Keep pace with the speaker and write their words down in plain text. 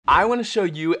I want to show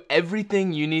you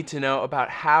everything you need to know about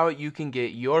how you can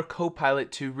get your Copilot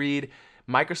to read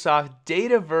Microsoft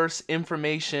Dataverse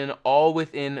information all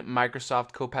within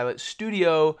Microsoft Copilot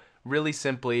Studio really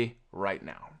simply right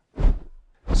now.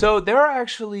 So there are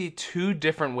actually two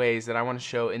different ways that I want to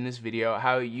show in this video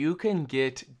how you can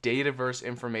get Dataverse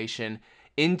information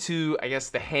into, I guess,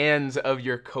 the hands of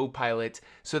your Copilot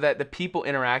so that the people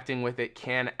interacting with it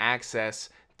can access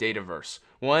Dataverse.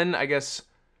 One, I guess,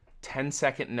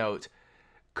 10-second note.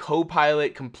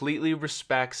 Copilot completely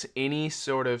respects any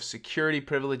sort of security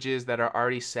privileges that are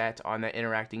already set on the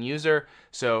interacting user.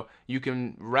 So you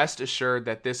can rest assured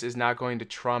that this is not going to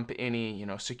trump any,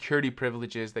 security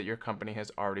privileges that your company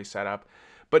has already set up.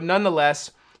 But nonetheless,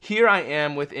 here I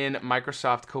am within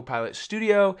Microsoft Copilot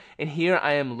Studio, and here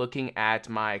I am looking at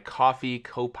my Coffee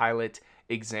Copilot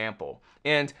example.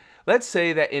 And let's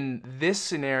say that in this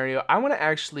scenario, I want to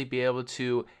actually be able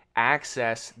to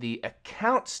access the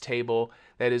accounts table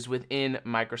that is within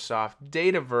Microsoft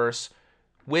Dataverse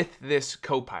with this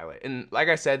Copilot. And like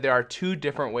I said, there are two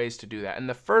different ways to do that. And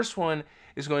the first one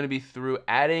is going to be through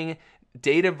adding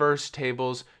Dataverse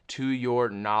tables to your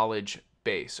knowledge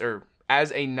base, or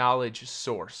as a knowledge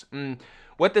source.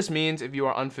 What this means, if you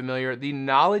are unfamiliar, the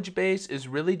knowledge base is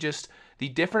really just the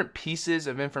different pieces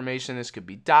of information. This could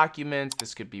be documents,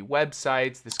 this could be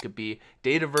websites, this could be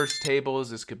Dataverse tables,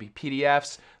 this could be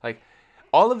PDFs, like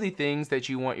all of the things that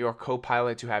you want your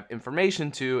Copilot to have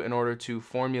information to in order to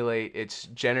formulate its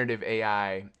generative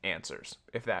AI answers,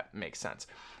 if that makes sense.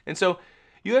 And so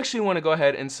you actually want to go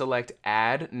ahead and select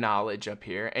Add Knowledge up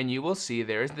here, and you will see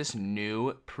there's this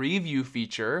new preview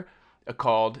feature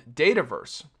called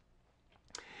Dataverse.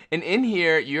 And in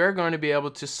here, you're going to be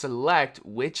able to select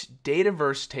which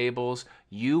Dataverse tables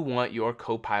you want your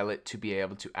Copilot to be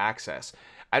able to access.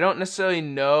 I don't necessarily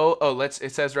know,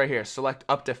 it says right here, select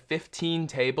up to 15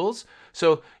 tables.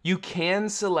 So you can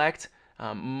select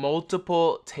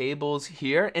multiple tables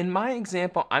here. In my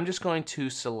example, I'm just going to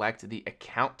select the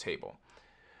account table.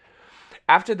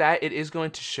 After that, it is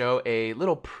going to show a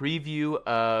little preview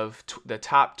of the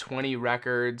top 20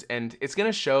 records, and it's going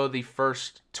to show the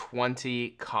first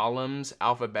 20 columns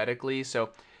alphabetically. So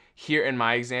here in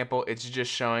my example, it's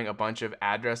just showing a bunch of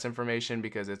address information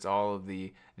because it's all of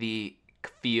the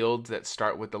fields that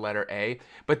start with the letter A.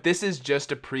 But this is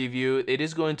just a preview. It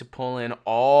is going to pull in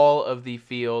all of the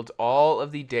fields, all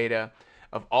of the data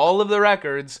of all of the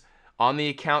records on the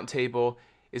account table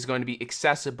is going to be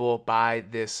accessible by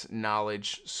this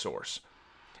knowledge source.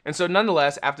 And so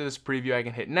nonetheless, after this preview, I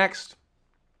can hit next.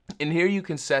 And here you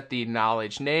can set the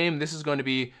knowledge name. This is going to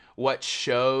be what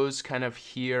shows kind of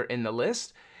here in the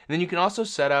list. And then you can also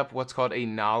set up what's called a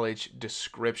knowledge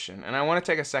description. And I want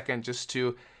to take a second just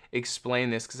to explain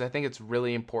this because I think it's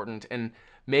really important and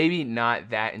maybe not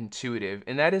that intuitive.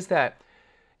 And that is that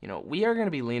we are going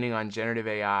to be leaning on generative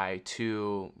AI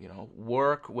to,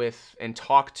 work with and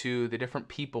talk to the different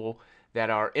people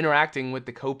that are interacting with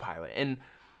the Copilot. And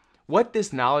what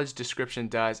this knowledge description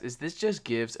does is this just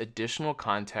gives additional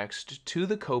context to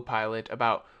the Copilot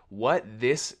about what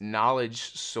this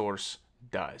knowledge source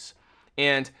does.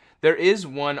 And there is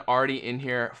one already in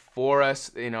here for us.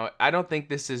 I don't think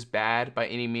this is bad by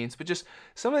any means, but just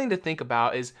something to think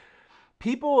about is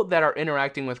people that are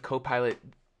interacting with Copilot,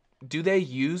 do they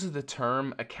use the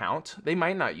term account? They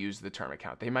might not use the term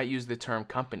account. They might use the term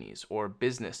companies or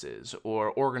businesses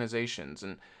or organizations.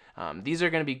 And these are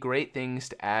going to be great things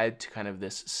to add to kind of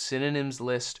this synonyms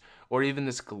list or even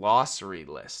this glossary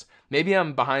list. Maybe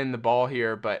I'm behind the ball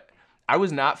here, but I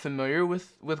was not familiar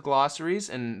with glossaries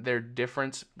and their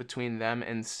difference between them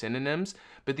and synonyms.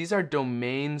 But these are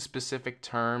domain-specific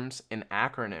terms and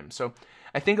acronyms. So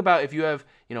I think about if you have,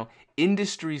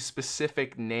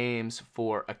 industry-specific names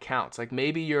for accounts. Like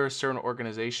maybe you're a certain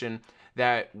organization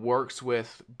that works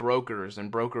with brokers and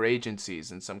broker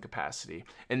agencies in some capacity,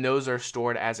 and those are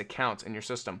stored as accounts in your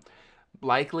system.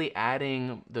 Likely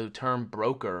adding the term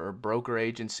broker or broker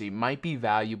agency might be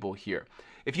valuable here.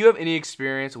 If you have any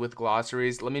experience with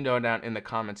glossaries, let me know down in the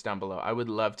comments down below. I would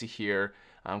love to hear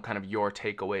kind of your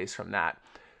takeaways from that.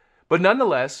 But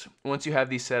nonetheless, once you have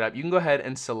these set up, you can go ahead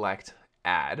and select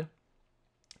Add.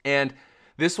 And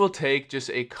this will take just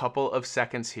a couple of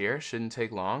seconds here. Shouldn't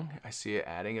take long. I see it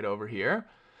adding it over here.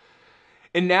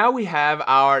 And now we have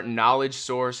our knowledge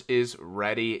source is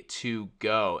ready to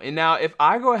go. And now if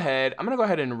I go ahead, I'm going to go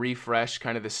ahead and refresh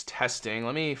kind of this testing.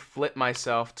 Let me flip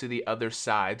myself to the other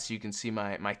side so you can see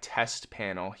my test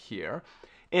panel here.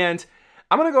 And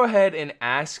I'm going to go ahead and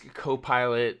ask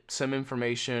Copilot some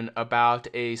information about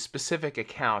a specific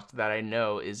account that I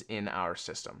know is in our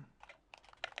system.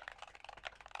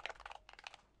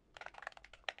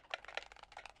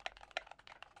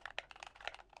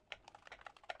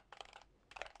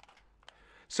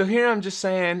 So here I'm just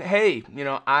saying, hey,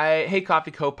 hey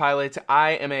Coffee Copilot,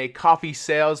 I am a coffee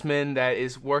salesman that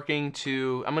is I'm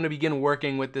going to begin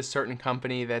working with this certain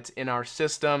company that's in our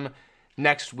system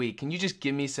next week. Can you just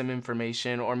give me some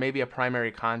information or maybe a primary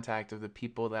contact of the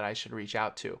people that I should reach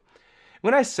out to?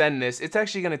 When I send this, it's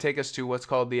actually going to take us to what's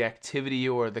called the activity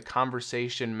or the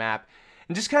conversation map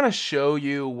and just kind of show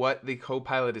you what the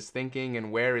Copilot is thinking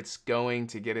and where it's going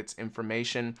to get its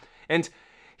information. And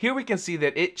here we can see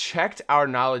that it checked our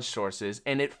knowledge sources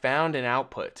and it found an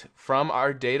output from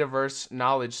our Dataverse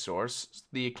knowledge source,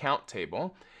 the account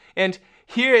table. And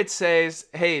here it says,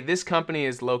 hey, this company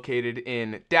is located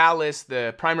in Dallas.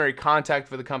 The primary contact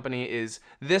for the company is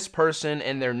this person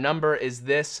and their number is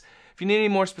this. If you need any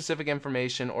more specific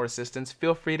information or assistance,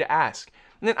 feel free to ask.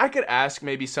 And then I could ask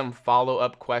maybe some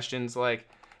follow-up questions like,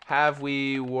 have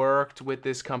we worked with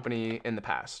this company in the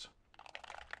past?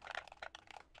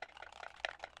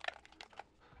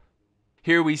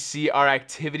 Here we see our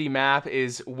activity map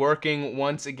is working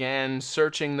once again,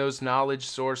 searching those knowledge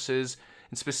sources,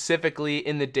 and specifically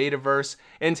in the Dataverse.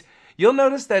 And you'll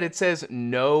notice that it says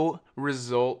no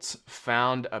results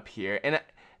found up here. And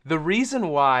the reason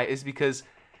why is because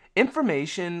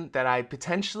information that I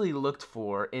potentially looked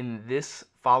for in this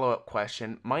follow-up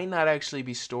question might not actually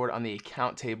be stored on the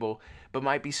account table, but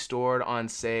might be stored on,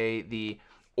 say, the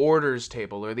orders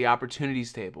table or the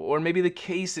opportunities table, or maybe the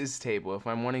cases table if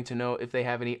I'm wanting to know if they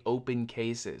have any open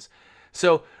cases.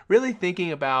 So really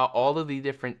thinking about all of the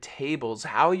different tables,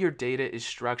 how your data is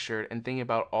structured, and thinking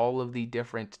about all of the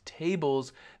different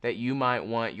tables that you might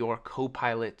want your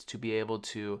Copilot to be able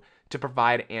to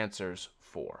provide answers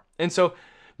for. And so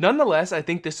nonetheless, I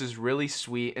think this is really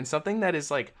sweet and something that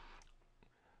is like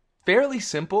fairly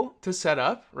simple to set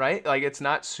up, right? Like it's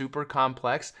not super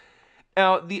complex.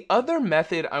 Now, the other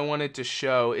method I wanted to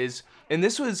show is, and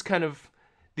this was kind of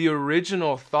the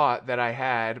original thought that I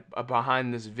had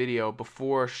behind this video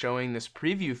before showing this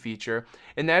preview feature,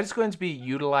 and that is going to be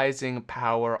utilizing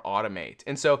Power Automate.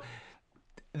 And so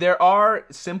there are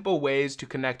simple ways to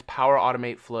connect Power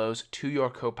Automate flows to your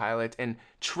Copilot and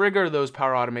trigger those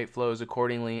Power Automate flows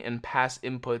accordingly and pass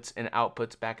inputs and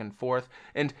outputs back and forth.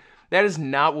 And that is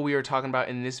not what we are talking about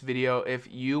in this video. If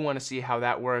you want to see how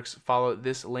that works, follow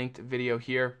this linked video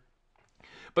here.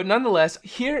 But nonetheless,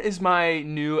 here is my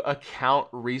new account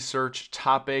research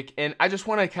topic, and I just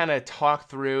want to kind of talk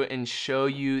through and show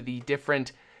you the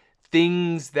different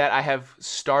things that I have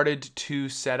started to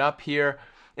set up here.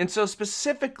 And so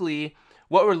specifically,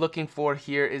 what we're looking for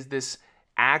here is this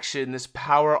action, this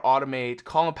Power Automate,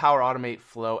 call a Power Automate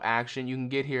flow action. You can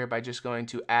get here by just going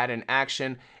to add an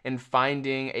action and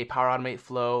finding a Power Automate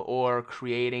flow or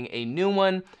creating a new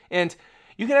one. And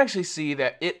you can actually see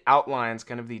that it outlines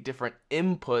kind of the different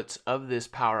inputs of this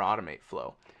Power Automate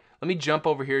flow. Let me jump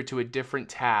over here to a different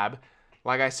tab.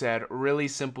 Like I said, really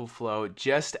simple flow,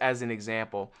 just as an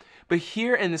example. But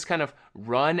here in this kind of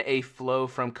run a flow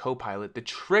from Copilot, the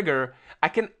trigger, I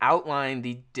can outline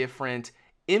the different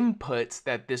inputs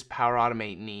that this Power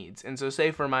Automate needs. And so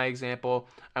say for my example,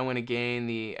 I want to gain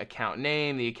the account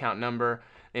name, the account number,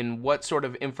 and what sort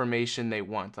of information they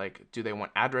want. Like, do they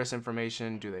want address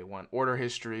information? Do they want order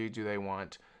history? Do they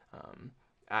want,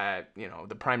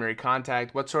 the primary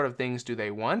contact? What sort of things do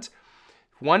they want?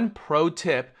 One pro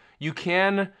tip, you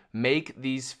can make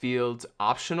these fields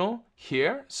optional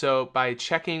here. So by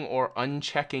checking or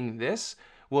unchecking this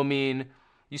will mean,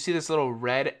 you see this little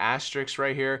red asterisk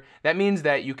right here? That means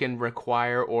that you can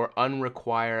require or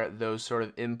unrequire those sort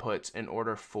of inputs in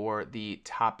order for the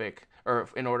topic, or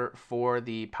in order for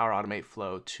the Power Automate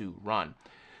flow to run.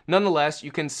 Nonetheless,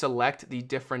 you can select the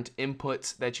different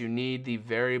inputs that you need, the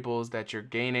variables that you're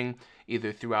gaining,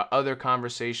 either throughout other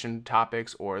conversation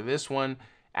topics or this one,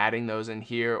 adding those in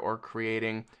here or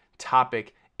creating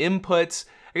topic inputs.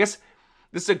 I guess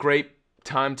this is a great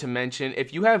time to mention,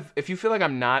 if you feel like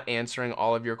I'm not answering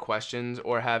all of your questions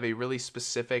or have a really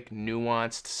specific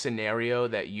nuanced scenario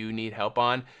that you need help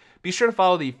on, be sure to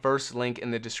follow the first link in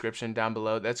the description down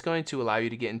below. That's going to allow you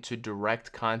to get into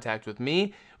direct contact with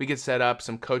me. We could set up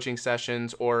some coaching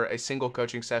sessions or a single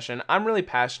coaching session. I'm really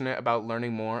passionate about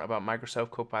learning more about Microsoft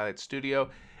Copilot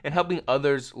Studio and helping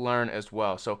others learn as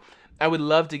well. So I would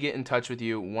love to get in touch with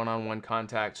you one-on-one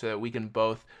contact so that we can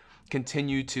both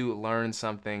continue to learn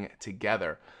something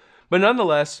together. But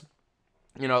nonetheless,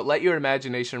 let your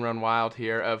imagination run wild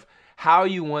here of how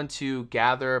you want to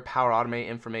gather Power Automate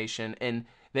information and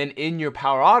then in your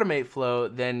Power Automate flow,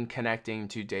 then connecting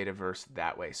to Dataverse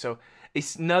that way. So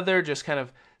it's another just kind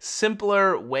of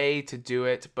simpler way to do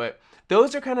it, but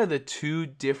those are kind of the two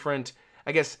different,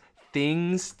 I guess,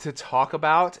 things to talk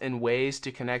about and ways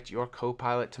to connect your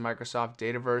Copilot to Microsoft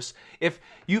Dataverse. If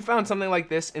you found something like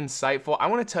this insightful, I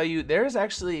want to tell you there is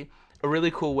actually a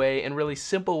really cool way and really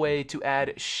simple way to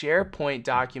add SharePoint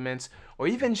documents or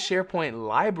even SharePoint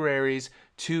libraries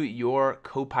to your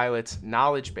Copilot's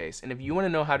knowledge base. And if you want to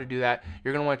know how to do that,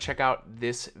 you're going to want to check out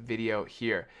this video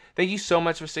here. Thank you so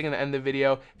much for sticking to the end of the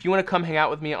video. If you want to come hang out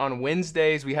with me on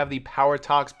Wednesdays, we have the Power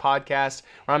Talks podcast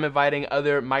where I'm inviting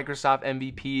other Microsoft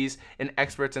MVPs and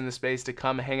experts in the space to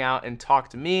come hang out and talk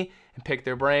to me and pick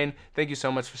their brain. Thank you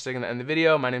so much for sticking to the end of the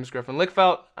video. My name is Griffin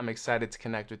Lickfelt. I'm excited to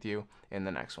connect with you in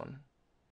the next one.